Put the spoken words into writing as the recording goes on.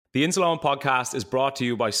The Insulone podcast is brought to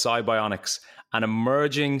you by Cybionics, an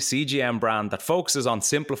emerging CGM brand that focuses on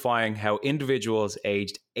simplifying how individuals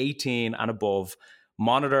aged 18 and above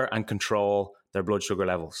monitor and control their blood sugar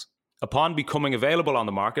levels. Upon becoming available on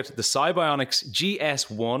the market, the Cybionics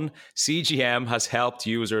GS1 CGM has helped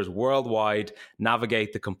users worldwide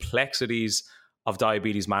navigate the complexities of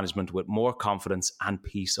diabetes management with more confidence and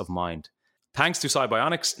peace of mind. Thanks to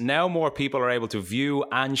Cybionics, now more people are able to view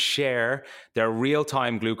and share their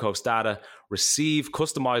real-time glucose data, receive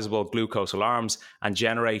customizable glucose alarms, and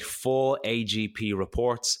generate full AGP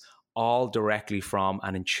reports, all directly from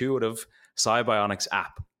an intuitive Cybionics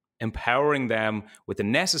app, empowering them with the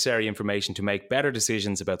necessary information to make better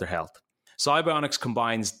decisions about their health. Cybionics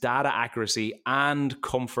combines data accuracy and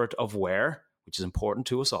comfort of wear, which is important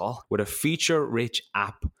to us all, with a feature-rich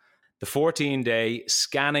app. The 14-day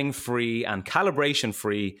scanning-free and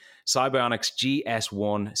calibration-free Cybionics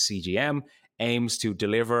GS1 CGM aims to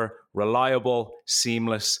deliver reliable,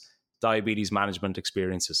 seamless diabetes management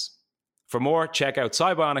experiences. For more, check out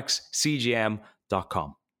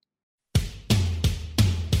cybionicscgm.com.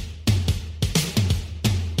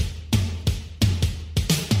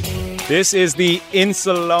 This is the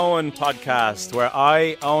Insulone podcast, where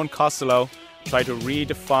I, Owen Costello, try to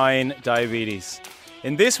redefine diabetes.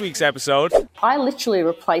 In this week's episode, I literally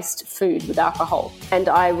replaced food with alcohol, and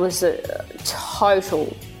I was a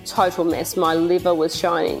total mess. My liver was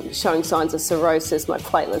showing signs of cirrhosis. My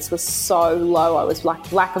platelets were so low. I was like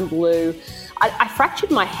black and blue. I fractured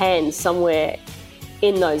my hand somewhere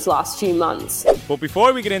in those last few months. But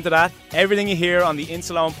before we get into that, everything you hear on the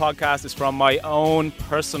Insulone podcast is from my own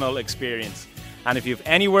personal experience. And if you have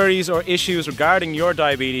any worries or issues regarding your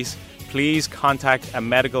diabetes, please contact a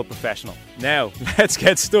medical professional. Now, let's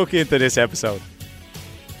get stuck into this episode.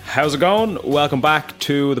 How's it going? Welcome back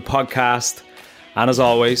to the podcast. And as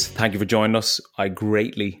always, thank you for joining us. I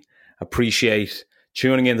greatly appreciate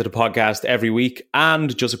tuning into the podcast every week.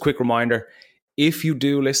 And just a quick reminder, if you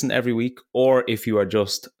do listen every week, or if you are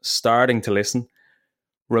just starting to listen,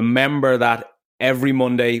 remember that every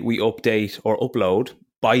Monday we update or upload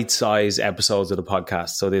bite-sized episodes of the podcast.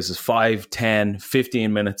 So this is 5, 10,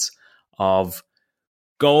 15 minutes of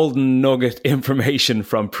golden nugget information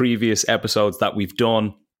from previous episodes that we've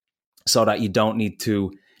done, so that you don't need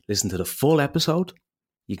to listen to the full episode.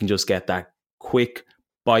 You can just get that quick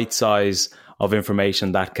bite size of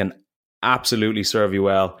information that can absolutely serve you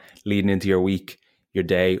well leading into your week, your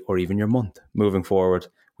day, or even your month moving forward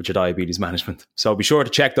with your diabetes management. So be sure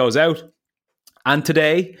to check those out. And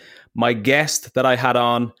today, my guest that I had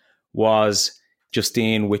on was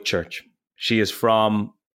Justine Whitchurch. She is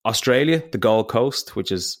from Australia, the Gold Coast,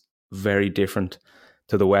 which is very different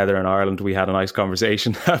to the weather in Ireland. We had a nice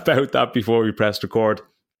conversation about that before we pressed record.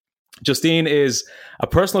 Justine is a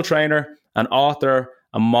personal trainer, an author,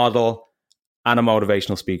 a model, and a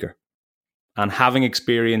motivational speaker. And having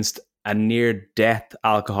experienced a near-death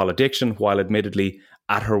alcohol addiction, while admittedly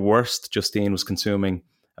at her worst, Justine was consuming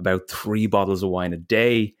about 3 bottles of wine a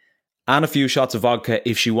day and a few shots of vodka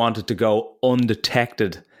if she wanted to go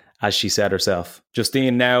undetected, as she said herself.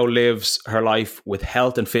 Justine now lives her life with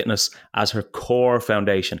health and fitness as her core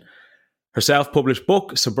foundation. Her self-published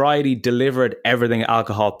book, Sobriety Delivered Everything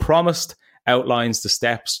Alcohol Promised, outlines the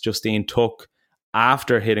steps Justine took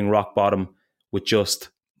after hitting rock bottom with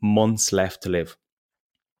just months left to live.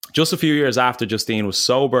 Just a few years after Justine was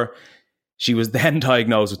sober, she was then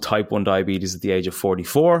diagnosed with type 1 diabetes at the age of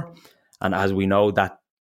 44. And as we know, that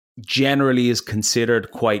generally is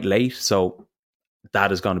considered quite late. So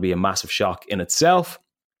that is going to be a massive shock in itself.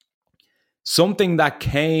 Something that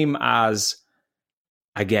came as,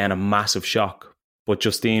 again, a massive shock. But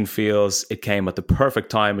Justine feels it came at the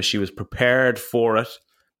perfect time, as she was prepared for it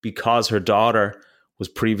because her daughter was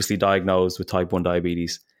previously diagnosed with type 1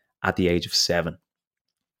 diabetes at the age of 7.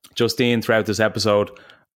 Justine, throughout this episode,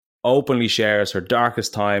 openly shares her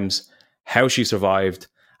darkest times, how she survived,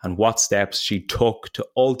 and what steps she took to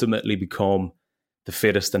ultimately become the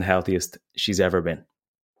fittest and healthiest she's ever been.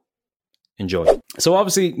 Enjoy. So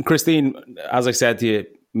obviously, Christine, as I said to you,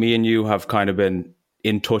 me and you have kind of been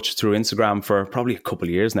in touch through Instagram for probably a couple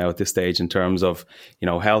of years now at this stage in terms of, you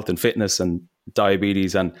know, health and fitness and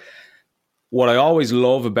diabetes. And what I always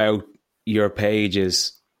love about your page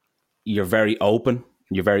is you're very open,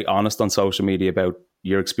 you're very honest on social media about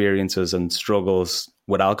your experiences and struggles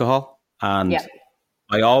with alcohol. And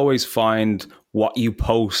I always find what you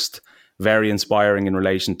post very inspiring in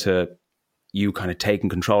relation to you kind of taking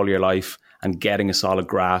control of your life and getting a solid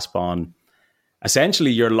grasp on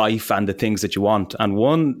essentially your life and the things that you want. And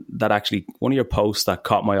one of your posts that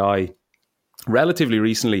caught my eye relatively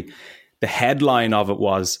recently, the headline of it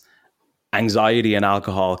was, anxiety and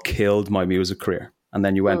alcohol killed my music career. And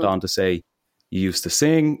then you went on to say you used to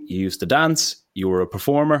sing, you used to dance, you were a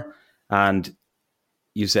performer, and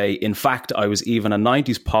you say, in fact, I was even a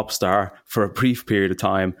 90s pop star for a brief period of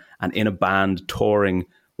time and in a band touring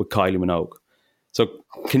with Kylie Minogue. So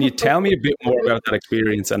can you tell me a bit more about that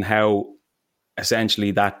experience and how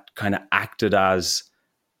essentially that kind of acted as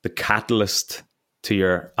the catalyst to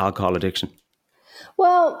your alcohol addiction?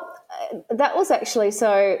 Well, that was actually,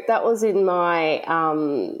 so that was in my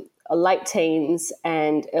late teens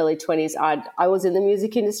and early 20s. I was in the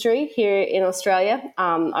music industry here in Australia.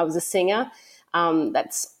 I was a singer.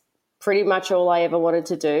 That's pretty much all I ever wanted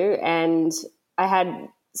to do. And I had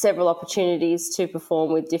several opportunities to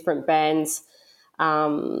perform with different bands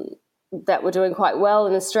that were doing quite well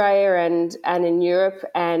in Australia and in Europe.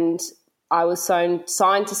 And I was signed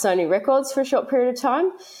to Sony Records for a short period of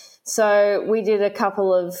time. So we did a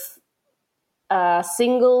couple of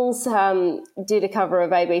singles, did a cover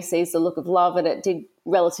of ABC's The Look of Love, and it did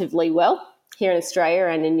relatively well here in Australia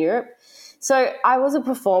and in Europe. So I was a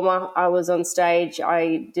performer. I was on stage.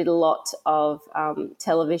 I did a lot of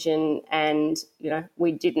television, and,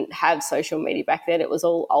 we didn't have social media back then. It was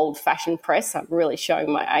all old-fashioned press. I'm really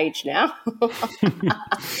showing my age now.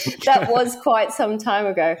 That was quite some time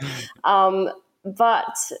ago.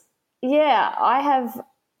 But, yeah, I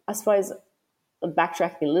suppose,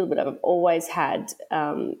 backtracking a little bit, I've always had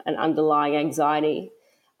an underlying anxiety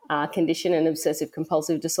condition, an obsessive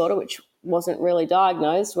compulsive disorder, which wasn't really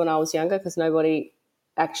diagnosed when I was younger because nobody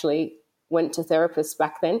actually went to therapists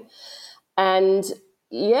back then. And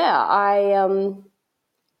there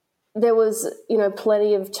was,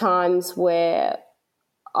 plenty of times where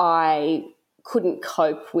I couldn't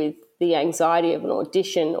cope with the anxiety of an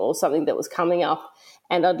audition or something that was coming up.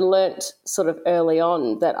 And I'd learnt sort of early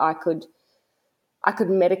on that I could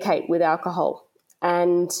medicate with alcohol.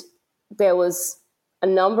 And there was a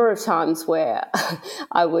number of times where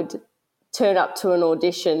I would turn up to an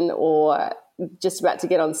audition or just about to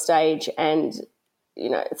get on stage and,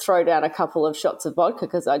 throw down a couple of shots of vodka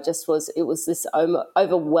because it was this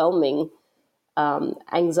overwhelming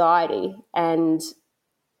anxiety, and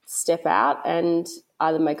step out and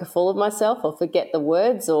either make a fool of myself or forget the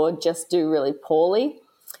words or just do really poorly.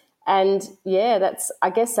 And I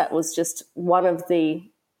guess that was just one of the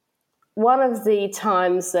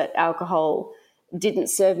times that alcohol didn't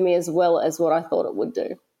serve me as well as what I thought it would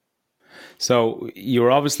do. So you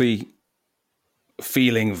were obviously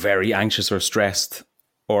feeling very anxious or stressed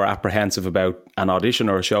or apprehensive about an audition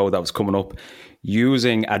or a show that was coming up,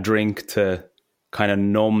 using a drink to kind of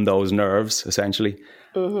numb those nerves, essentially.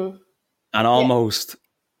 Mm-hmm. And almost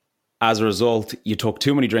as a result, you took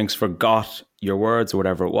too many drinks, forgot your words or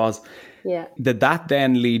whatever it was. Yeah. Did that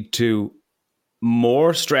then lead to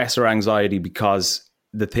more stress or anxiety because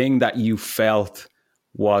the thing that you felt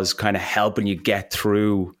was kind of helping you get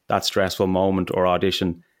through that stressful moment or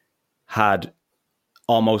audition had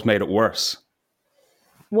almost made it worse?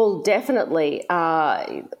 Well, definitely,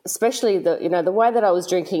 especially the way that I was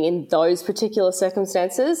drinking in those particular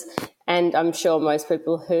circumstances, and I'm sure most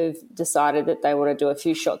people who've decided that they want to do a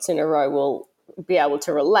few shots in a row will be able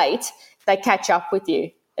to relate. They catch up with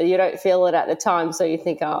you. You don't feel it at the time, so you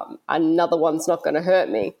think, oh, another one's not going to hurt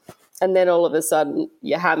me. And then all of a sudden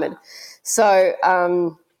you're hammered. So,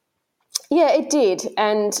 it did.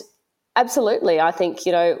 And absolutely, I think,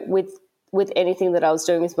 with anything that I was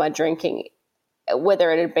doing with my drinking,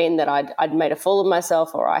 whether it had been that I'd made a fool of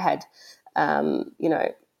myself or I had,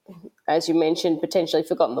 as you mentioned, potentially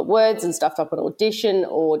forgotten the words and stuffed up an audition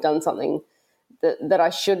or done something that I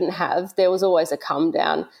shouldn't have, there was always a come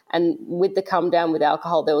down. And with the come down with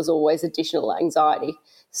alcohol, there was always additional anxiety.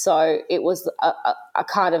 So it was a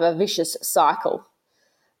kind of a vicious cycle.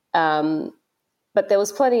 But there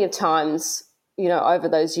was plenty of times, over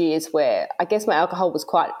those years where I guess my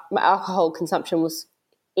alcohol consumption was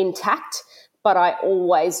intact, but I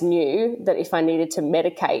always knew that if I needed to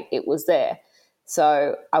medicate, it was there.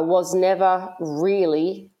 So I was never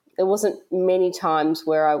really, there wasn't many times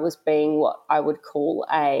where I was being what I would call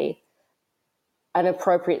an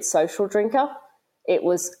appropriate social drinker.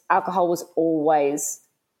 Alcohol was always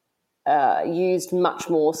used much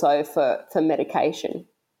more so for medication.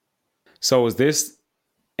 So was this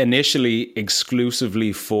initially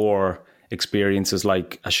exclusively for experiences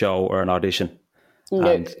like a show or an audition?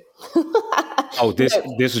 No. This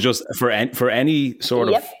was just for any sort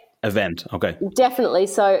of event. Okay. Definitely.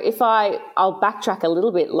 So I'll backtrack a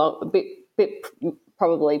little bit,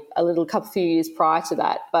 probably a few years prior to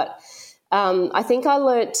that. But I think I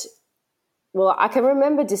learnt, I can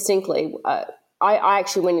remember distinctly, I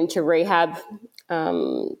actually went into rehab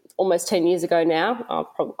almost 10 years ago now.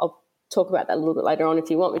 I'll talk about that a little bit later on if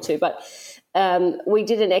you want me to. But we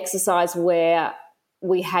did an exercise where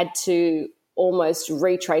we had to almost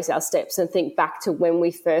retrace our steps and think back to when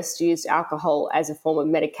we first used alcohol as a form of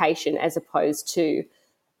medication as opposed to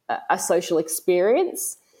a social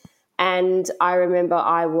experience. And I remember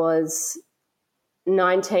I was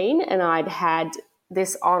 19 and I'd had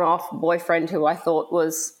this on-off boyfriend who I thought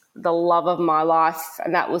was the love of my life,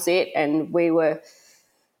 and that was it. And we were,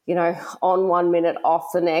 on 1 minute,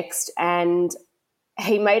 off the next. And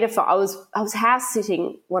he made I was house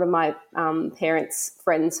sitting one of my parents'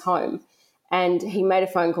 friends' home, and he made a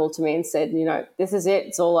phone call to me and said, this is it,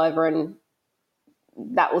 it's all over, and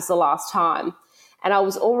that was the last time. And I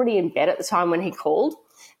was already in bed at the time when he called,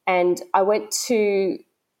 and I went to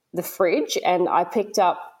the fridge and I picked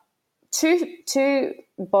up two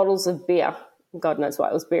bottles of beer. God knows why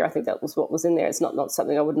it was beer. I think that was what was in there. It's not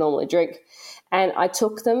something I would normally drink. And I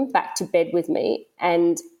took them back to bed with me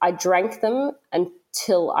and I drank them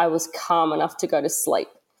until I was calm enough to go to sleep.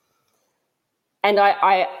 And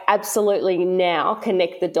I absolutely now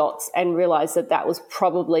connect the dots and realize that was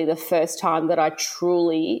probably the first time that I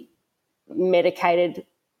truly medicated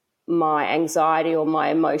my anxiety or my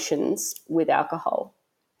emotions with alcohol.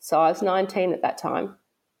 So I was 19 at that time.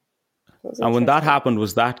 And when that happened,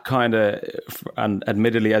 was that kind of, and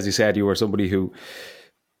admittedly, as you said, you were somebody who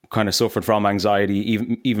kind of suffered from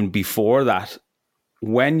anxiety even before that.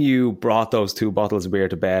 When you brought those 2 bottles of beer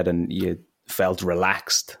to bed and you felt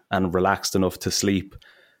relaxed enough to sleep,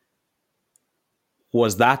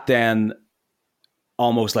 was that then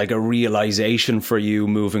almost like a realization for you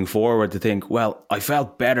moving forward to think, well, I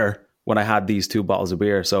felt better when I had these 2 bottles of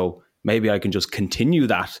beer, so maybe I can just continue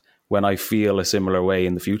that when I feel a similar way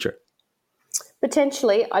in the future?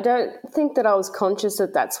 Potentially. I don't think that I was conscious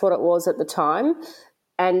that that's what it was at the time.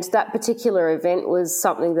 And that particular event was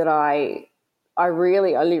something that I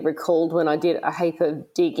really only recalled when I did a heap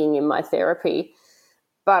of digging in my therapy.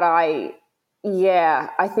 But I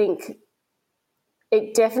think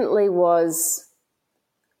it definitely was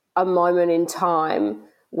a moment in time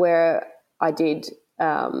where I did,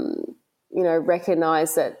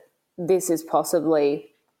 recognize that this is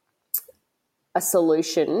possibly a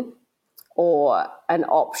solution or an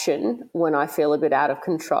option when I feel a bit out of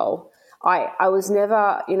control. I was never,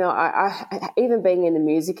 I even being in the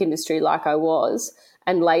music industry like I was,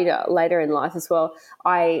 and later in life as well,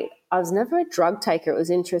 I was never a drug taker. It was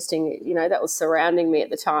interesting, that was surrounding me at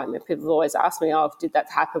the time. And people have always asked me, did that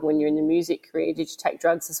happen when you're in the music career? Did you take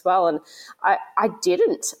drugs as well? And I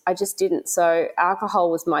didn't. I just didn't. So alcohol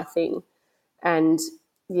was my thing. And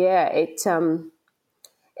it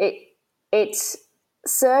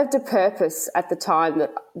served a purpose at the time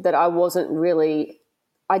that I wasn't really,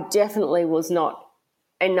 I definitely was not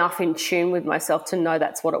enough in tune with myself to know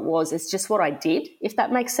that's what it was. It's just what I did, if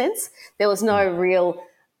that makes sense. There was no real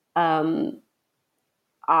aha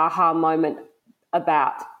moment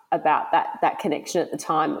about that connection at the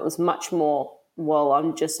time. It was much more, well,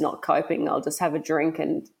 I'm just not coping, I'll just have a drink,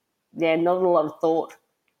 and not a lot of thought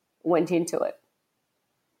went into it.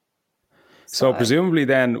 So presumably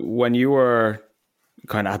then, when you were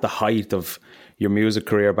kind of at the height of your music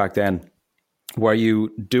career back then, were you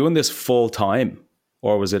doing this full time,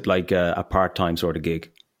 or was it like a part-time sort of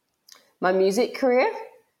gig? My music career?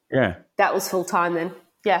 Yeah. That was full time then.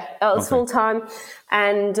 Yeah, that was full time.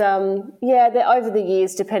 And over the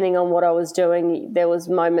years, depending on what I was doing, there was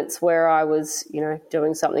moments where I was,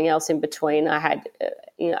 doing something else in between. I had,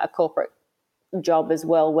 a corporate job as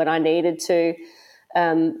well when I needed to.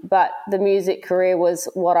 But the music career was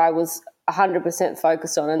what I was 100%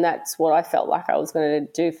 focused on, and that's what I felt like I was going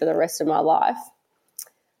to do for the rest of my life.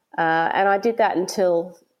 And I did that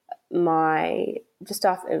until just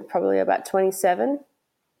after probably about 27.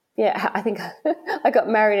 Yeah, I think I got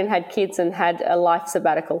married and had kids and had a life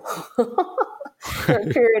sabbatical for a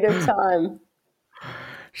period of time.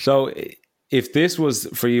 So if this was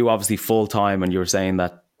for you obviously full time, and you were saying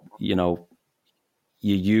that, you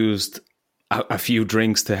used a few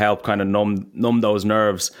drinks to help kind of numb those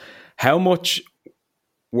nerves, how much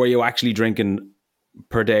were you actually drinking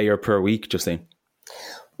per day or per week, Justine?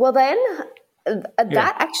 Well, then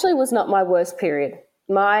that actually was not my worst period.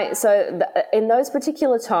 In those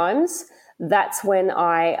particular times, that's when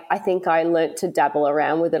I think I learnt to dabble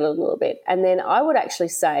around with it a little bit. And then I would actually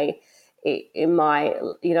say in my,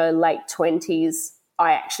 late 20s,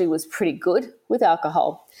 I actually was pretty good with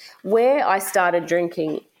alcohol. Where I started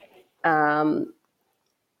drinking at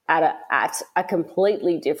a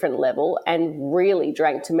completely different level and really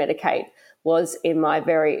drank to medicate was in my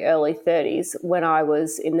very early 30s, when I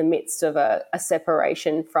was in the midst of a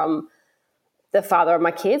separation from the father of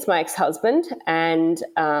my kids, my ex-husband, and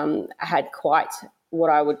had quite what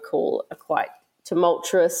I would call a quite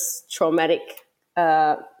tumultuous, traumatic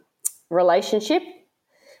relationship,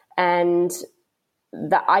 and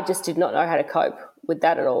that I just did not know how to cope with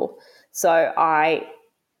that at all. So I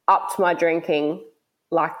upped my drinking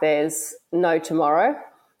like there's no tomorrow,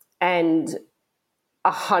 and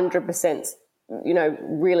 100%,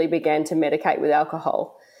 really began to medicate with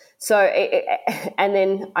alcohol. So, and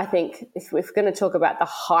then I think if we're going to talk about the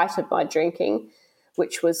height of my drinking,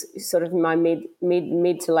 which was sort of my mid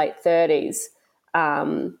to late 30s,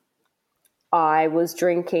 I was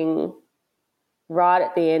drinking right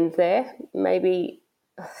at the end there, maybe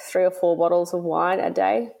 3 or 4 bottles of wine a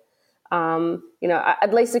day.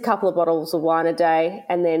 At least a couple of bottles of wine a day,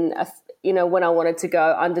 and then when I wanted to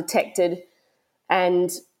go undetected,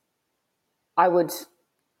 and I would,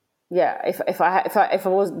 if I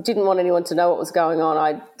didn't want anyone to know what was going on,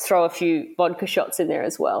 I'd throw a few vodka shots in there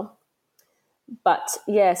as well. But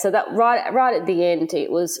so that right at the end,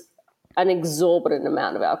 it was an exorbitant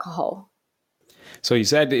amount of alcohol. So you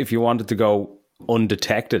said if you wanted to go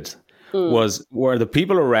undetected, were the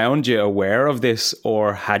people around you aware of this,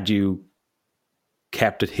 or had you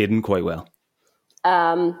kept it hidden quite well?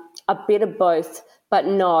 A bit of both, but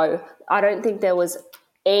no, I don't think there was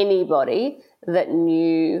anybody that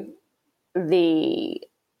knew the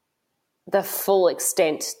full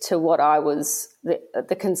extent to what I was,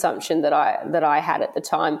 the consumption that I had at the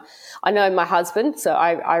time. I know my husband, so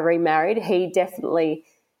I remarried. He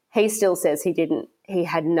still says he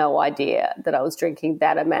had no idea that I was drinking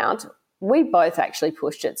that amount. We both actually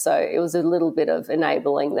pushed it, so it was a little bit of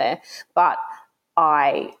enabling there. But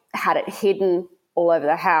I had it hidden all over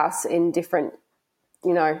the house in different,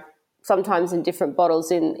 sometimes in different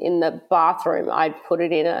bottles in the bathroom. I'd put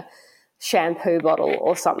it in a shampoo bottle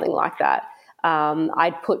or something like that.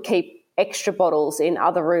 I'd keep extra bottles in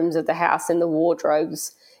other rooms of the house in the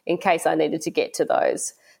wardrobes in case I needed to get to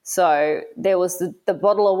those. So there was the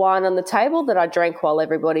bottle of wine on the table that I drank while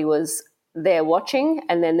everybody was there watching,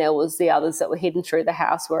 and then there was the others that were hidden through the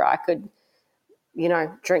house where I could,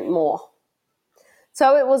 drink more.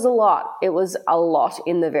 So it was a lot. It was a lot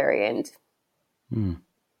in the very end.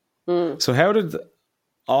 So how did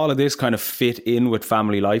all of this kind of fit in with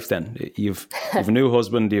family life then? You've a new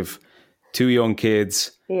husband, you've 2 young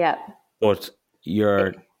kids. Yeah. But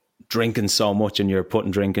you're drinking so much and you're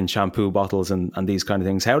putting drink in shampoo bottles and these kind of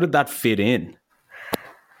things. How did that fit in?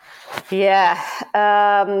 Yeah.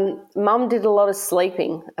 Mum did a lot of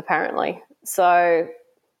sleeping, apparently. So,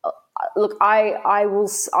 look, I will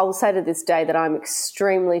say to this day that I'm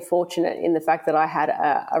extremely fortunate in the fact that I had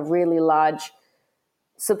a really large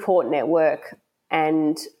support network,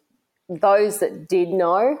 and those that did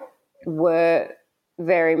know were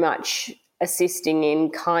very much assisting in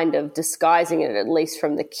kind of disguising it, at least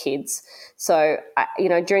from the kids. So,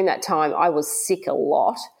 during that time I was sick a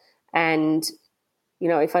lot, and,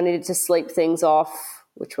 if I needed to sleep things off,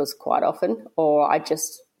 which was quite often, or I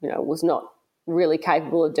just, was not really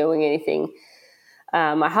capable of doing anything,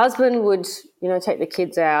 my husband would, take the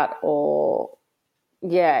kids out, or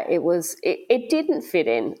it didn't fit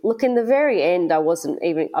in. Look, in the very end, I wasn't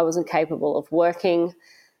capable of working.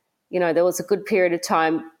 There was a good period of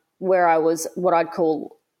time where I was what I'd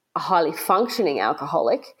call a highly functioning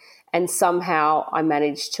alcoholic, and somehow I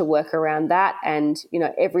managed to work around that. And,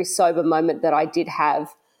 every sober moment that I did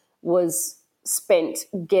have was spent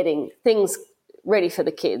getting things ready for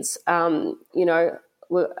the kids. I'll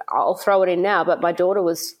throw it in now, but my daughter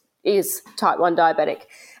is type 1 diabetic,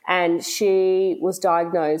 and she was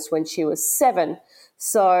diagnosed when she was 7.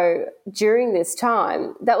 So during this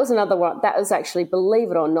time, that was another one. That was actually, believe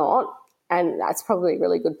it or not, and that's probably a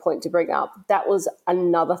really good point to bring up, that was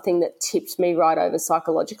another thing that tipped me right over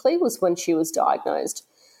psychologically, was when she was diagnosed.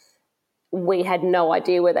 We had no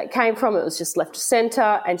idea where that came from. It was just left to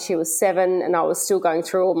centre, and she was 7 and I was still going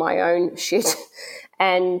through all my own shit.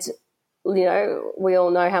 And, we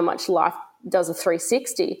all know how much life does a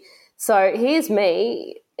 360. So here's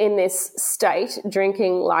me in this state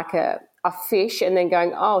drinking like a fish, and then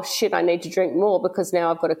going, oh shit, I need to drink more because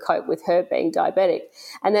now I've got to cope with her being diabetic.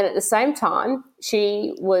 And then at the same time,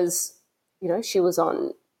 she was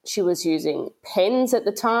using pens at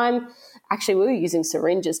the time. Actually, we were using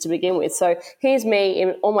syringes to begin with. So here's me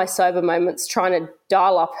in all my sober moments trying to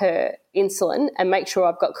dial up her insulin and make sure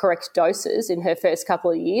I've got correct doses in her first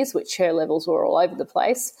couple of years, which her levels were all over the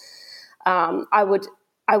place. I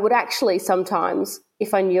would actually sometimes,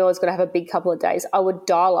 if I knew I was going to have a big couple of days, I would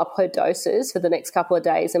dial up her doses for the next couple of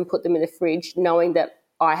days and put them in the fridge, knowing that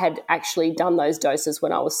I had actually done those doses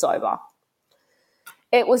when I was sober.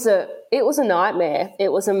 It was a nightmare.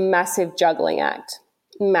 It was a massive juggling act,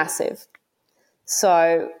 massive.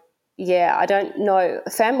 So, yeah, I don't know.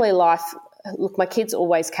 Family life, look, my kids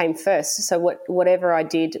always came first. So whatever I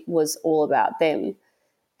did was all about them.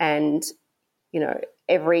 And,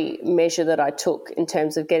 every measure that I took in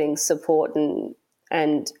terms of getting support and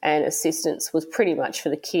assistance was pretty much for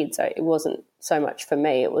the kids. It wasn't so much for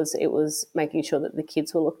me. It was making sure that the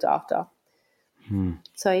kids were looked after.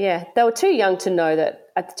 So, yeah, they were too young to know that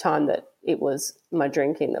at the time that it was my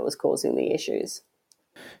drinking that was causing the issues.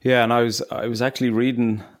 Yeah, and I was actually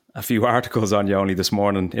reading a few articles on you only this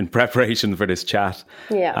morning in preparation for this chat.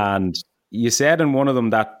 Yeah. And you said in one of them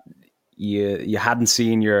that you hadn't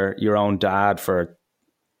seen your own dad for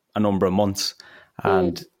a number of months.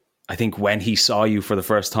 And I think when he saw you for the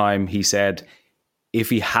first time, he said if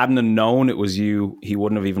he hadn't have known it was you, he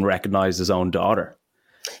wouldn't have even recognized his own daughter.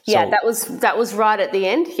 Yeah, that was right at the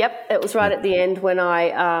end. Yep, it was right at the end when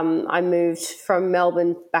I moved from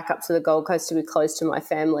Melbourne back up to the Gold Coast to be close to my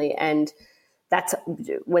family, and that's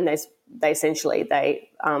when they essentially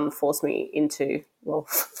forced me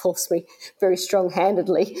very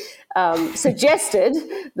strong-handedly, suggested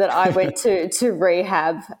that I went to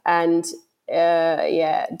rehab, and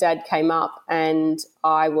Dad came up and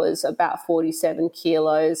I was about 47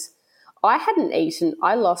 kilos. I hadn't eaten.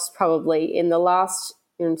 I lost probably in the last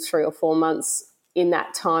 3 or 4 months in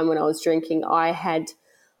that time when I was drinking, I had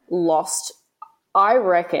lost, I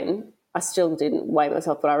reckon, I still didn't weigh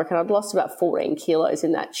myself, but I reckon I'd lost about 14 kilos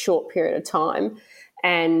in that short period of time.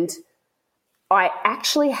 And I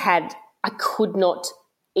could not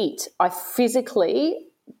eat. I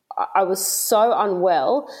was so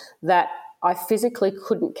unwell that I physically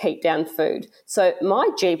couldn't keep down food. So my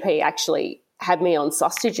GP actually had me on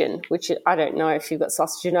Sustagen, which I don't know if you've got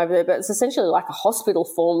Sustagen over there, but it's essentially like a hospital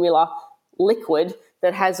formula liquid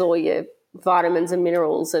that has all your vitamins and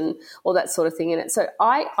minerals and all that sort of thing in it. So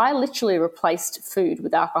I literally replaced food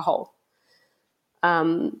with alcohol.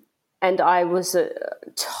 And I was a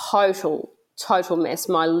total mess.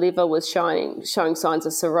 My liver was showing signs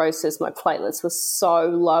of cirrhosis. My platelets were so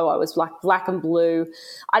low. I was like black and blue.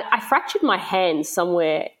 I fractured my hand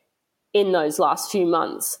somewhere in those last few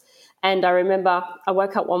months. And I remember I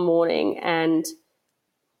woke up one morning and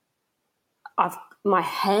my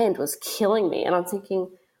hand was killing me. And I'm thinking,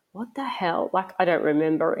 what the hell? Like, I don't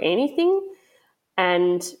remember anything.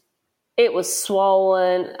 And it was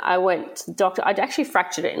swollen. I went to the doctor. I'd actually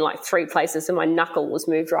fractured it in like 3 places and my knuckle was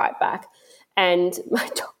moved right back. And my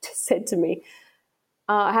doctor said to me,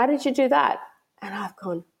 how did you do that? And I've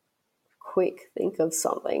gone, quick, think of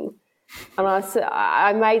something. And I said,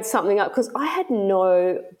 I made something up because I had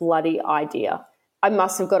no bloody idea. I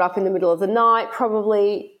must have got up in the middle of the night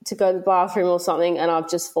probably to go to the bathroom or something, and I've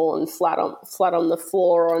just fallen flat on the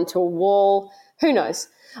floor or onto a wall. Who knows?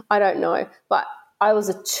 I don't know. But I was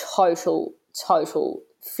a total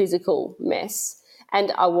physical mess.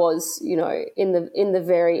 And I was, in the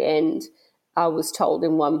very end, I was told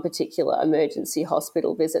in one particular emergency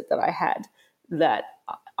hospital visit that I had that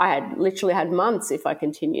I had literally had months if I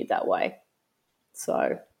continued that way.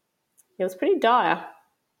 So it was pretty dire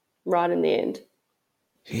right in the end.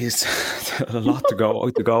 Jeez, a lot to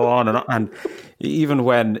go on. And even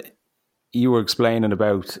when you were explaining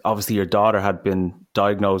about, obviously your daughter had been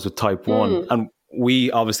diagnosed with type 1, and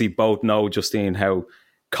we obviously both know, Justine, how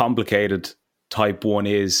complicated type 1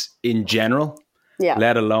 is in general,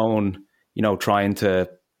 let alone, trying to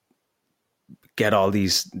get all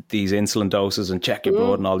these insulin doses and check your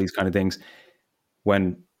blood and all these kind of things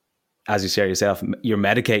when, as you say yourself, you're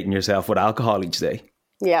medicating yourself with alcohol each day.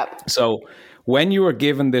 Yeah. So when you were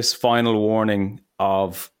given this final warning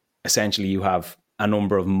of essentially you have a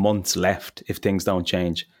number of months left if things don't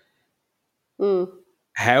change,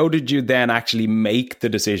 how did you then actually make the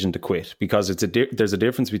decision to quit? Because there's a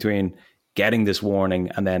difference between getting this warning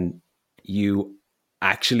and then you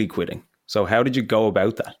actually quitting. So how did you go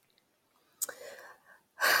about that?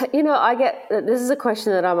 This is a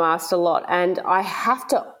question that I'm asked a lot, and I have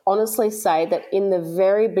to honestly say that in the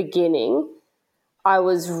very beginning, I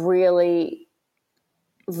was really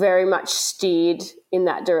very much steered in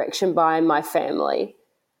that direction by my family.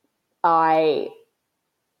 I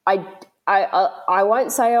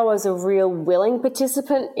won't say I was a real willing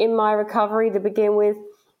participant in my recovery to begin with,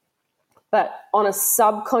 but on a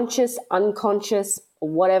subconscious, unconscious,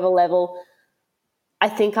 whatever level, I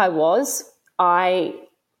think I was. I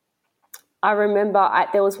remember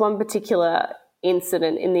there was one particular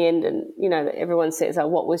incident in the end, and, everyone says,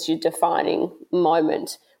 what was your defining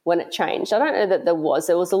moment when it changed? I don't know that there was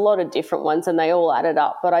a lot of different ones and they all added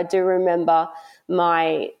up, but I do remember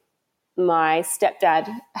my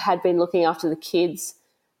stepdad had been looking after the kids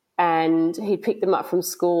and he picked them up from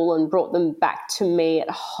school and brought them back to me at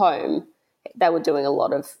home. They were doing a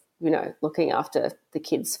lot of, looking after the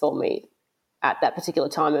kids for me at that particular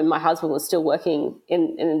time, and my husband was still working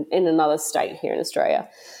in another state here in Australia.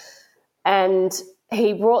 And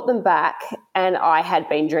he brought them back, and I had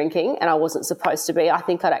been drinking, and I wasn't supposed to be. I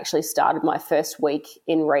think I'd actually started my first week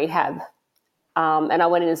in rehab, and I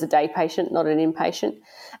went in as a day patient, not an inpatient.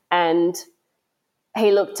 And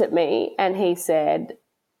he looked at me and he said,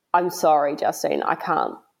 "I'm sorry, Justine, I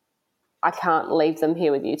can't leave them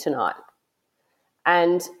here with you tonight."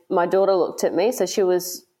 And my daughter looked at me, so she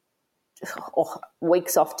was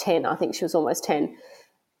weeks off 10, I think she was almost 10,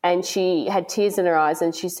 and she had tears in her eyes,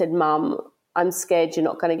 and she said, "Mum, I'm scared you're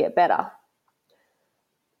not going to get better,"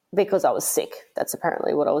 because I was sick. That's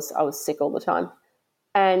apparently what I was sick all the time.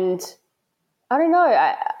 And I don't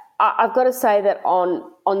know, I've got to say that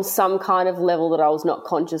on some kind of level that I was not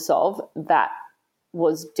conscious of, that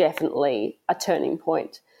was definitely a turning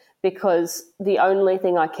point, because the only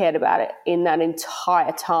thing I cared about it in that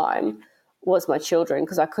entire time was my children,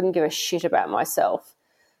 because I couldn't give a shit about myself.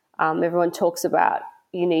 Everyone talks about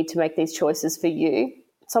you need to make these choices for you.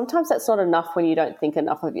 Sometimes that's not enough when you don't think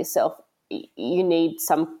enough of yourself. You need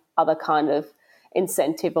some other kind of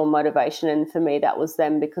incentive or motivation, and for me that was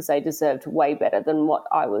them, because they deserved way better than what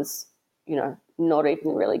I was, not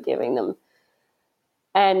even really giving them.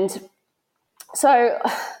 And so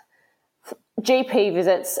GP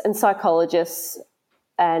visits and psychologists,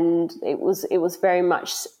 and it was very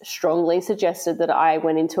much strongly suggested that I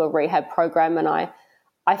went into a rehab program, and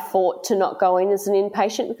I fought to not go in as an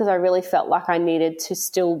inpatient, because I really felt like I needed to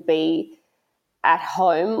still be at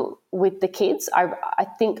home with the kids. I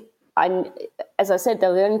think, as I said, they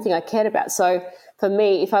were the only thing I cared about. So for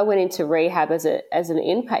me, if I went into rehab as an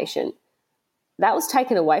inpatient, that was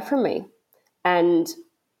taken away from me, and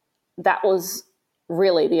that was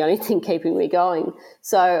really the only thing keeping me going.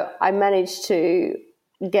 So I managed to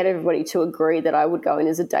get everybody to agree that I would go in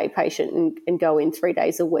as a day patient and go in 3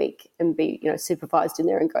 days a week and be, supervised in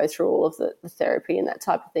there and go through all of the therapy and that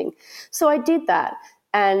type of thing. So I did that,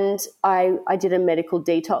 and I did a medical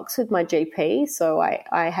detox with my GP. So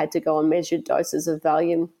I had to go on measured doses of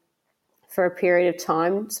Valium for a period of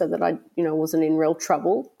time, so that I, wasn't in real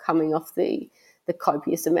trouble coming off the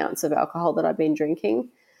copious amounts of alcohol that I've been drinking.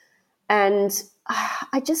 And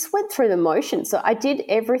I just went through the motions. So I did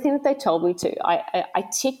everything that they told me to. I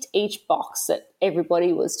ticked each box that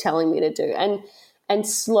everybody was telling me to do. And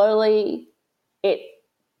slowly it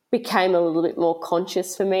became a little bit more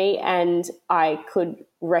conscious for me, and I could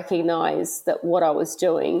recognize that what I was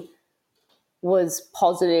doing was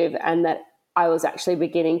positive and that I was actually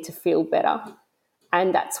beginning to feel better.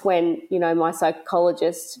 And that's when, my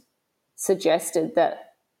psychologist suggested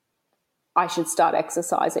that I should start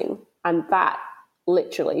exercising, and that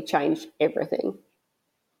literally changed everything.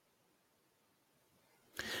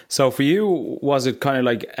 So for you, was it kind of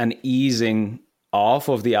like an easing off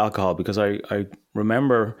of the alcohol? Because I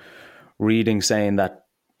remember reading saying that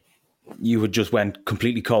you had just went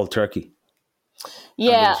completely cold turkey.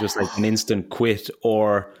 Yeah. It was just like an instant quit,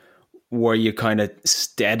 or were you kind of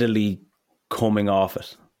steadily coming off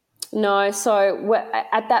it? No, so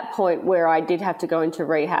at that point where I did have to go into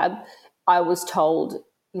rehab, I was told,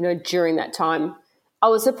 during that time, I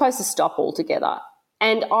was supposed to stop altogether.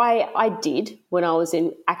 And I did when I was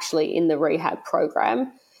actually in the rehab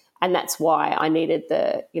program. And that's why I needed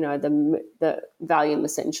the Valium,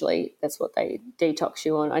 essentially. That's what they detox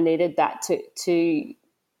you on. I needed that to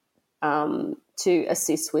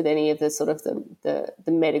assist with any of the sort of the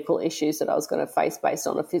medical issues that I was going to face based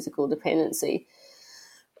on a physical dependency.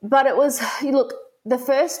 But it was, look, the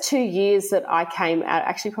first 2 years that I came out,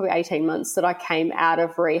 actually probably 18 months that I came out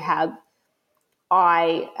of rehab,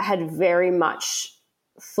 I had very much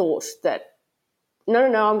thought that, no,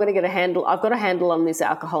 I'm going to get a handle. I've got a handle on this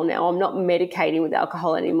alcohol now. I'm not medicating with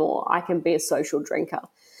alcohol anymore. I can be a social drinker.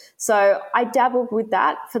 So I dabbled with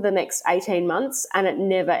that for the next 18 months, and it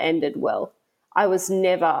never ended well. I was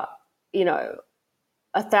never,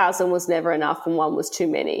 1,000 was never enough and one was too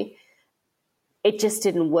many. It just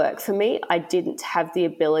didn't work for me. I didn't have the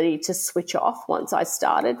ability to switch off once I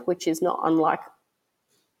started, which is not unlike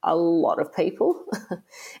a lot of people.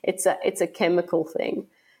 It's a chemical thing,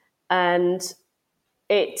 and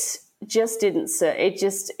it just didn't.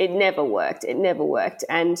 It never worked. It never worked.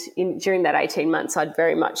 And during that 18 months, I'd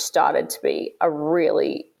very much started to be a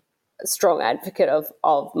really strong advocate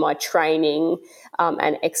of my training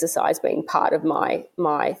and exercise being part of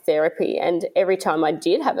my therapy. And every time I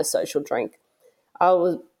did have a social drink, I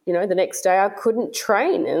was, the next day I couldn't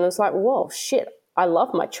train. And I was like, whoa, shit, I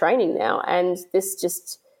love my training now. And this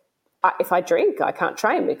just if I drink, I can't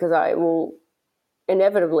train because I will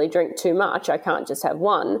inevitably drink too much. I can't just have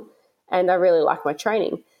one, and I really like my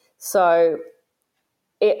training. So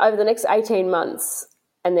over the next 18 months,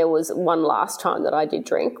 and there was one last time that I did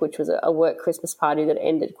drink, which was a work Christmas party that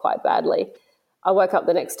ended quite badly. I woke up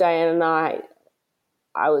the next day and I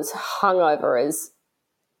was hungover as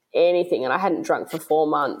anything, and I hadn't drunk for 4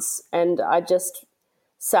 months, and I just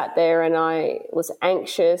sat there and I was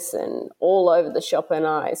anxious and all over the shop, and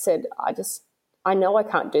I said, I know I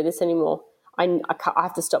can't do this anymore. I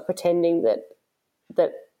have to stop pretending that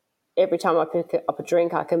every time I pick up a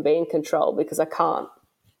drink I can be in control, because I can't.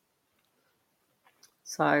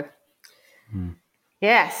 So,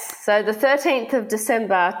 yes. So the 13th of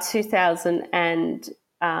December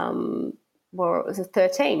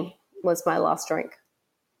 2013 was my last drink.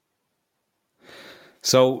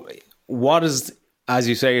 So what is, as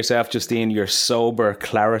you say yourself, Justine, your sober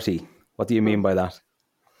clarity? What do you mean by that?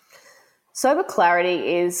 Sober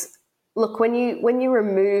clarity is, look, when you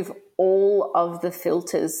remove all of the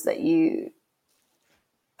filters that you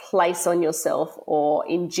place on yourself or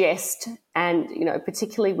ingest, and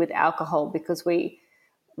particularly with alcohol, because we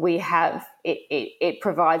have it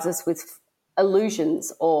provides us with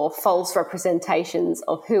illusions or false representations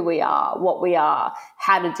of who we are, what we are,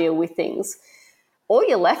 how to deal with things. All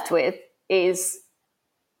you're left with is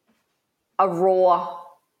a raw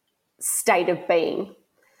state of being.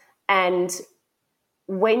 And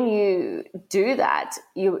when you do that,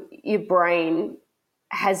 your brain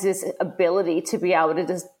has this ability to be able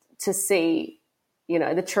to see,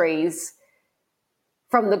 the trees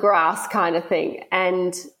from the grass kind of thing.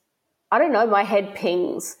 And I don't know, my head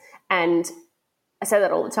pings. And I say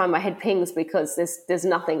that all the time, my head pings, because there's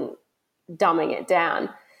nothing dumbing it down.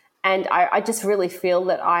 And I just really feel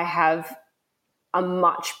that I have a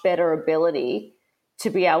much better ability to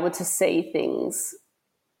be able to see things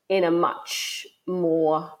in a much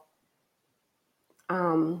more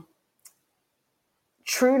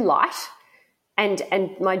true light, and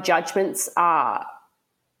my judgments are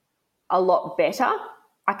a lot better.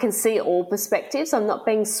 I can see all perspectives. I'm not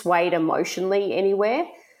being swayed emotionally anywhere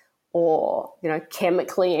or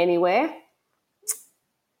chemically anywhere.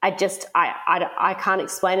 I can't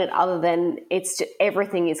explain it other than it's just,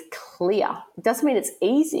 everything is clear. It doesn't mean it's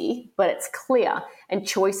easy, but it's clear, and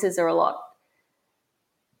choices are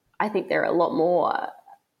I think they're a lot more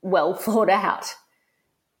well thought out.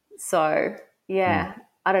 So yeah,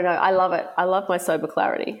 I don't know. I love it. I love my sober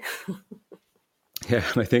clarity. Yeah,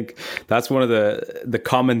 and I think that's one of the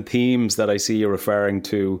common themes that I see you referring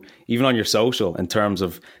to, even on your social, in terms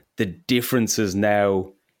of the differences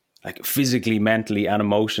now, like physically, mentally, and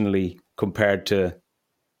emotionally, compared to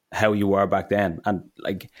how you were back then. And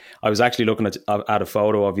like, I was actually looking at a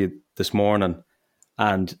photo of you this morning,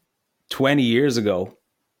 and 20 years ago,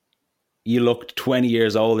 you looked 20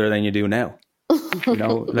 years older than you do now.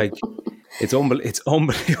 Like it's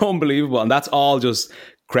unbelievable. And that's all just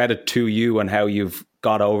credit to you and how you've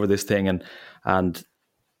got over this thing and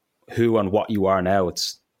who and what you are now.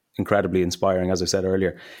 It's incredibly inspiring, as I said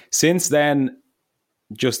earlier. Since then,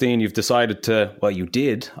 Justine, you've decided to, well, you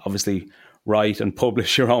did obviously write and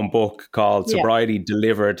publish your own book called Sobriety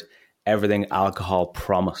Delivered, Everything Alcohol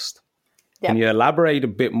Promised. Yep. Can you elaborate a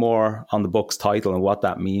bit more on the book's title and what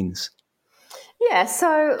that means? Yeah,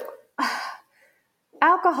 so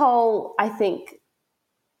alcohol, I think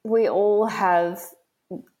we all have,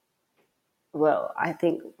 well, I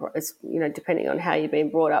think it's, depending on how you've been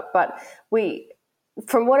brought up, but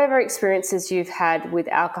from whatever experiences you've had with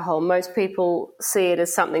alcohol, most people see it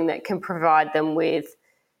as something that can provide them with,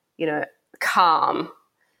 calm.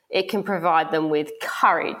 It can provide them with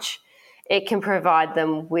courage. It can provide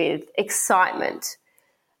them with excitement.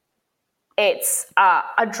 It's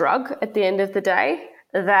a drug at the end of the day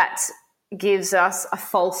that gives us a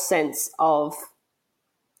false sense of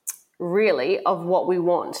what we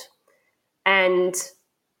want. And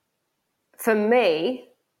for me,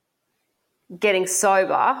 getting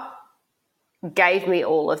sober gave me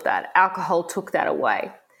all of that. Alcohol took that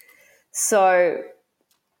away. So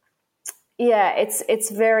yeah, it's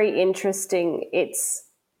very interesting. It's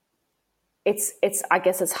I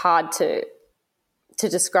guess it's hard to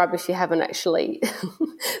describe if you haven't actually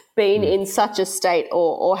been in such a state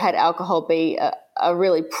or had alcohol be a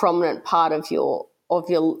really prominent part of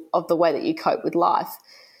the way that you cope with life.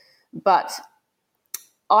 But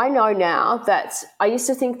I know now that I used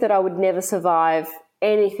to think that I would never survive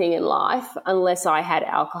anything in life unless I had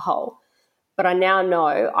alcohol. But I now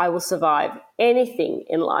know I will survive anything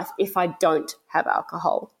in life if I don't have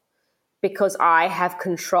alcohol, because I have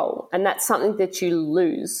control. And that's something that you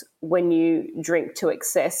lose when you drink to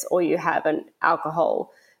excess or you have an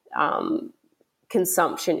alcohol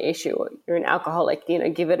consumption issue. You're an alcoholic,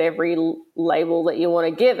 give it every label that you want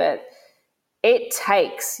to give it. It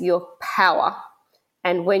takes your power.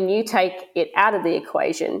 And when you take it out of the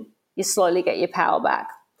equation, you slowly get your power back.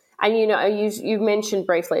 And, you mentioned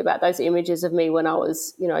briefly about those images of me when I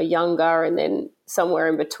was, younger, and then somewhere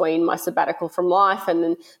in between my sabbatical from life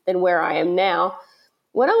and then where I am now.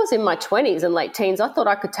 When I was in my 20s and late teens, I thought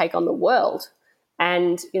I could take on the world.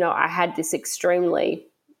 And, I had this extremely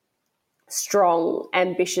strong,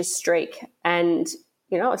 ambitious streak, and,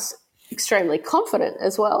 I was extremely confident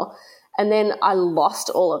as well. And then I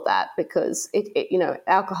lost all of that because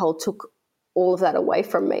alcohol took all of that away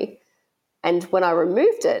from me. And when I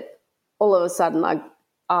removed it, all of a sudden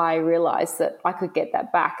I realized that I could get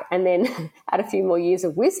that back, and then had a few more years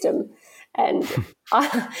of wisdom, and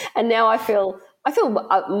and now I feel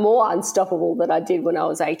more unstoppable than I did when I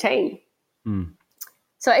was 18. Mm.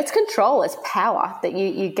 So it's control, it's power that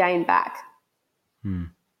you gain back.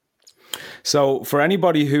 Mm. So for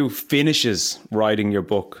anybody who finishes writing your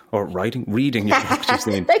book or reading your book,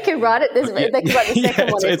 Justine, they can write it. They can write the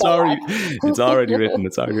second one. It's already written.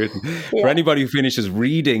 It's already written. Yeah. For anybody who finishes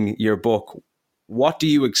reading your book, what do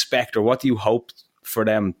you expect or what do you hope for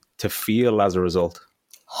them to feel as a result?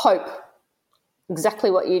 Hope.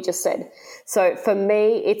 Exactly what you just said. So for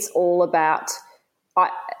me, it's all about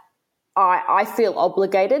I feel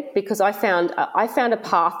obligated because I found a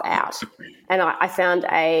path out, and I found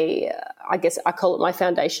I guess I call it my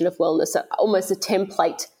foundation of wellness, almost a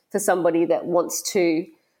template for somebody that wants to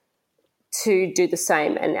do the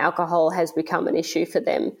same, and alcohol has become an issue for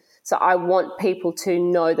them. So I want people to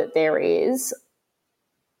know that there is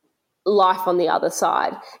life on the other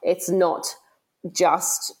side. It's not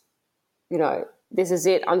just, this is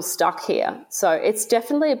it, I'm stuck here. So it's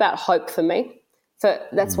definitely about hope for me.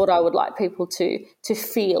 That's what I would like people to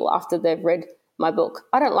feel after they've read my book.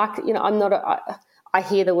 I don't like, I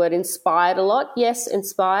hear the word inspired a lot. Yes,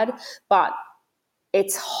 inspired, but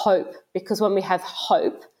it's hope, because when we have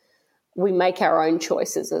hope, we make our own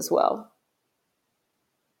choices as well.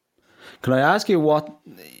 Can I ask you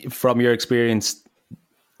from your experience,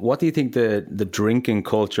 what do you think the drinking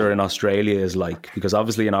culture in Australia is like? Because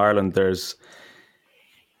obviously in Ireland there's,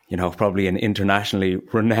 probably an internationally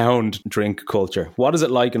renowned drink culture. What is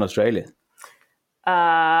it like in Australia?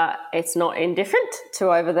 It's not indifferent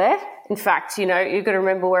to over there. In fact, you've got to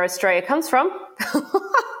remember where Australia comes from.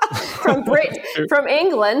 From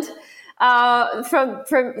England.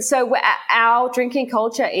 So our drinking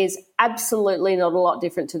culture is absolutely not a lot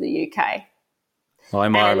different to the UK. Well,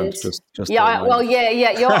 I'm Ireland. Just you're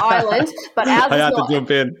Ireland, but ours I is had not. To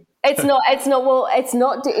jump in. It's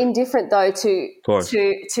not indifferent though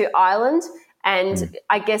to Ireland, and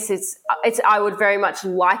I guess it's I would very much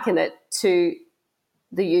liken it to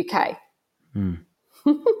the UK. Mm.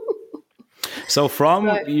 So from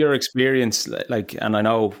your experience, and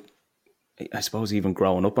I suppose even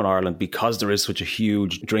growing up in Ireland, because there is such a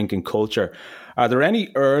huge drinking culture, are there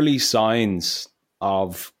any early signs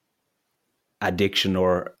of addiction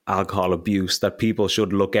or alcohol abuse that people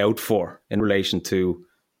should look out for in relation to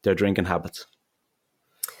their drinking habits?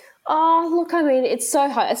 Oh, look, I mean, it's so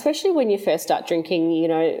hard, especially when you first start drinking.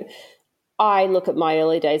 I look at my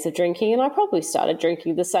early days of drinking, and I probably started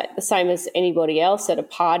drinking the same as anybody else at a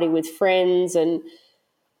party with friends. And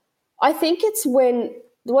I think it's when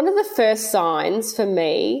one of the first signs for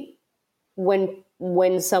me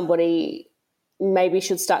when somebody maybe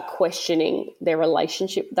should start questioning their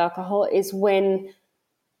relationship with alcohol is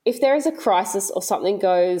if there is a crisis or something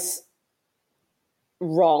goes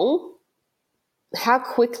wrong, how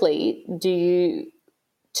quickly do you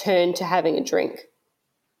turn to having a drink?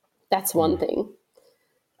 That's one thing.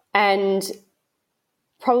 And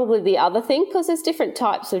probably the other thing, because there's different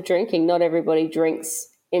types of drinking. Not everybody drinks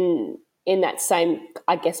in that same,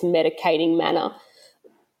 I guess, medicating manner.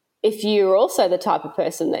 If you're also the type of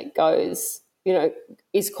person that goes,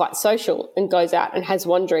 is quite social and goes out and has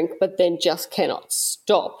one drink but then just cannot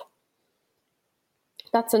stop,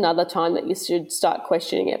 that's another time that you should start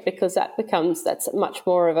questioning it, because that's much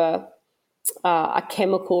more of a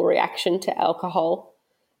chemical reaction to alcohol,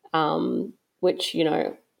 which,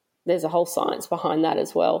 there's a whole science behind that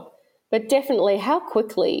as well. But definitely, how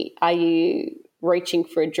quickly are you reaching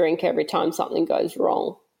for a drink every time something goes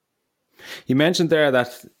wrong? You mentioned there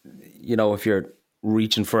that, if you're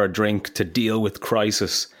reaching for a drink to deal with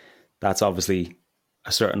crisis, that's obviously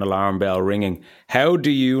a certain alarm bell ringing. How do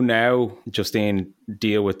you now, Justine,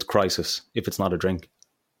 deal with crisis if it's not a drink?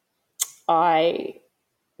 I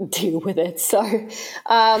deal with it. So,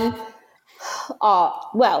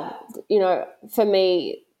 for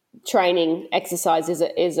me, training, exercise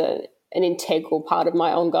is an integral part of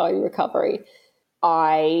my ongoing recovery.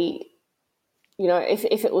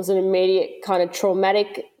 If it was an immediate kind of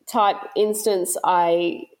traumatic type instance,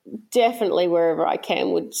 I definitely, wherever I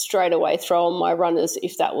can, would straight away throw on my runners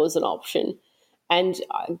if that was an option and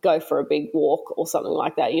go for a big walk or something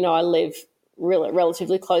like that. I live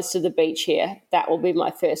relatively close to the beach here. That will be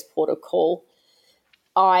my first port of call.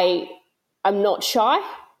 I'm not shy.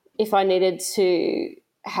 If I needed to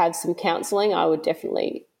have some counselling, I would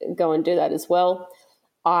definitely go and do that as well.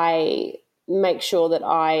 I make sure that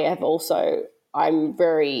I'm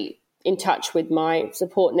very in touch with my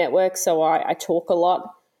support network, so I talk a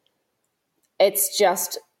lot. It's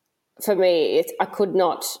just, for me,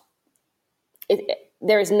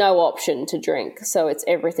 there is no option to drink, so it's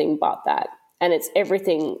everything but that. And it's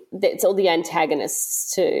all the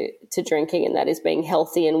antagonists to drinking, and that is being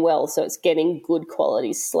healthy and well, so it's getting good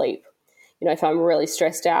quality sleep. If I'm really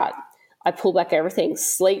stressed out, I pull back everything: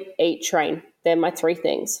 sleep, eat, train. They're my 3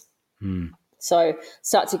 things. So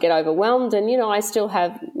start to get overwhelmed, and, I still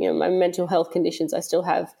have, my mental health conditions. I still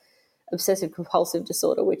have obsessive compulsive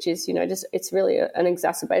disorder, which is, it's really an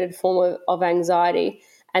exacerbated form of anxiety,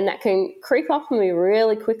 and that can creep up on me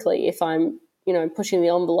really quickly if I'm, pushing the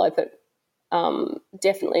envelope at,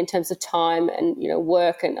 definitely in terms of time and,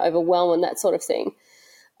 work and overwhelm and that sort of thing.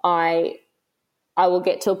 I will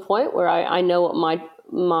get to a point where I know what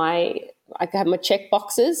I have my check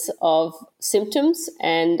boxes of symptoms,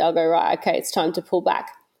 and I'll go, right, okay, it's time to pull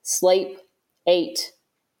back. Sleep, eat,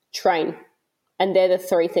 train. And they're the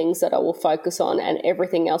 3 things that I will focus on, and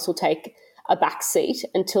everything else will take a back seat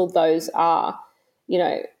until those are,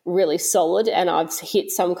 really solid and I've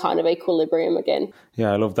hit some kind of equilibrium again.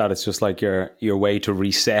 Yeah, I love that. It's just like your way to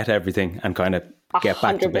reset everything and kind of get 100%.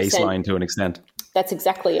 Back to baseline to an extent. That's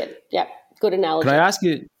exactly it. Yeah, good analogy. Can I ask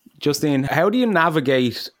you, Justine, how do you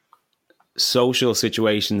navigate social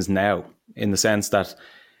situations now, in the sense that,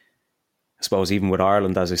 I suppose, even with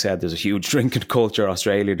Ireland, as I said, there's a huge drinking culture.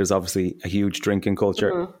 Australia, there's obviously a huge drinking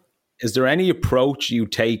culture. Mm-hmm. Is there any approach you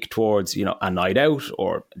take towards, a night out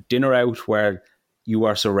or dinner out where you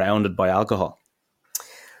are surrounded by alcohol?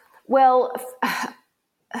 Well,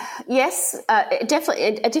 yes,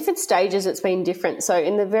 definitely. At different stages, it's been different. So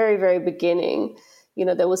in the very, very beginning,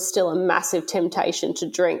 there was still a massive temptation to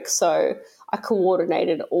drink. So I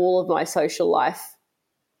coordinated all of my social life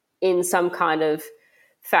in some kind of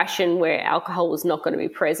fashion where alcohol was not going to be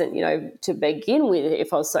present. To begin with,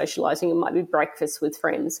 if I was socializing, it might be breakfast with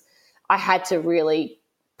friends. I had to really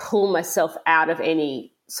pull myself out of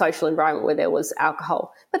any social environment where there was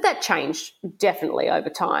alcohol. But that changed definitely over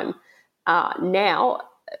time. Now,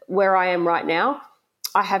 where I am right now,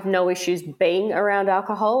 I have no issues being around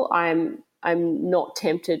alcohol. I'm not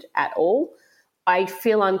tempted at all. I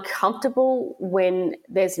feel uncomfortable when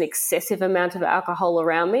there's an excessive amount of alcohol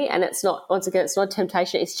around me, and it's not, once again, it's not a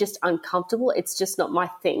temptation. It's just uncomfortable. It's just not my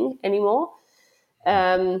thing anymore.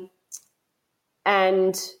 And,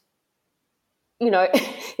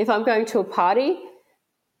 if I'm going to a party,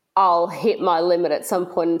 I'll hit my limit at some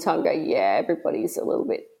point in time and go, yeah, everybody's a little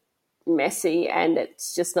bit messy and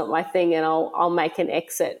it's just not my thing, and I'll make an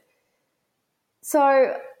exit.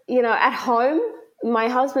 So, at home, my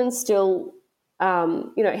husband's still,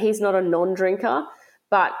 he's not a non-drinker,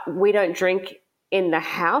 but we don't drink in the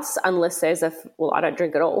house unless there's I don't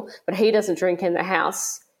drink at all, but he doesn't drink in the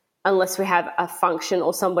house unless we have a function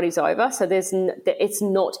or somebody's over. So it's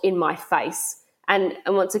not in my face. And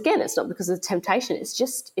once again, it's not because of the temptation. It's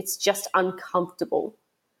just uncomfortable.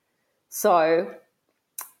 So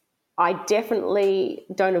I definitely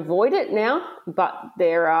don't avoid it now, but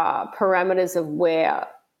there are parameters of where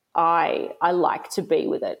I like to be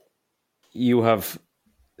with it. You have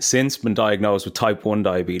since been diagnosed with type 1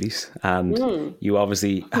 diabetes, and you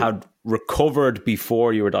obviously had recovered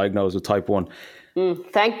before you were diagnosed with type 1.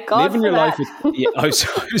 Thank God Living for your that. life I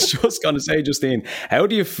was just going to say, Justine, how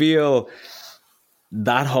do you feel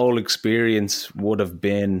that whole experience would have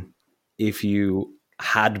been if you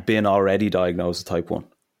had been already diagnosed with type 1?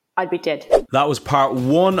 I'd be dead. That was part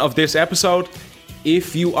 1 of this episode.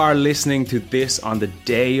 If you are listening to this on the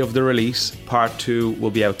day of the release, part 2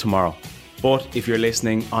 will be out tomorrow. But if you're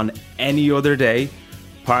listening on any other day,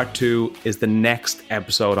 part 2 is the next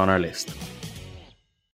episode on our list.